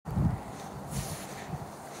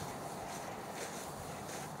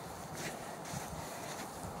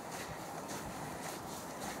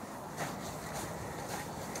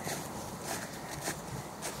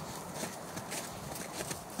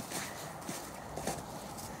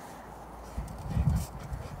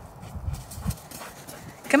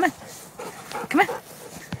Come on. Come on.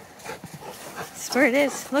 That's where it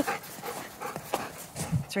is. Look.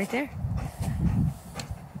 It's right there.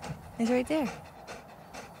 It's right there.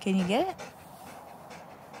 Can you get it?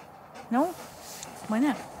 No? Why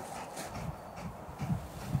not?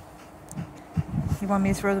 You want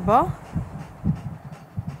me to throw the ball?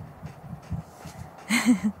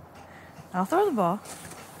 I'll throw the ball.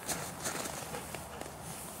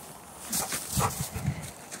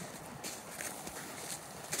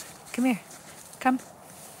 Come here. Come.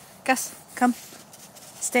 Gus, come.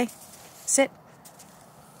 Stay. Sit.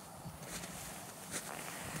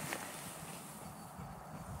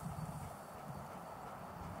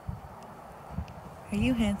 Are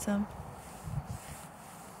you handsome?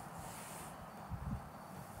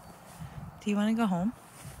 Do you want to go home?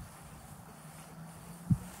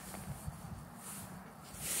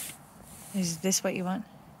 Is this what you want?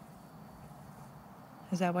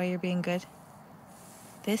 Is that why you're being good?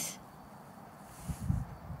 This?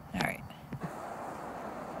 All right.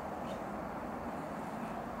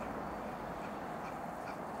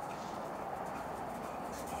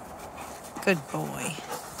 Good boy.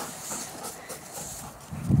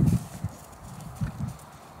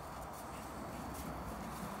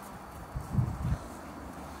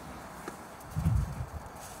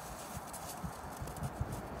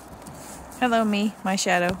 Hello, me, my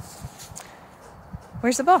shadow.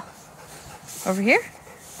 Where's the ball? Over here?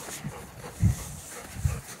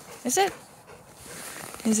 Is it?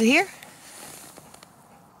 Is it here?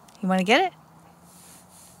 You want to get it?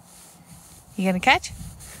 You gonna catch?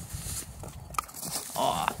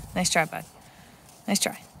 Oh, nice try, bud. Nice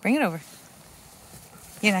try. Bring it over.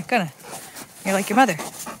 You're not gonna. You're like your mother.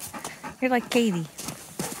 You're like Katie.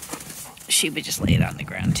 She would just lay it on the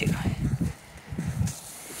ground, too.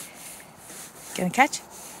 Gonna catch?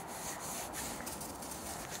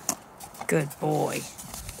 Good boy.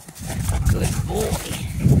 Good boy.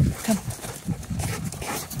 Come.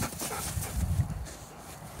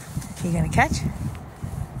 You gonna catch?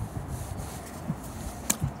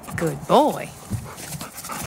 Good boy.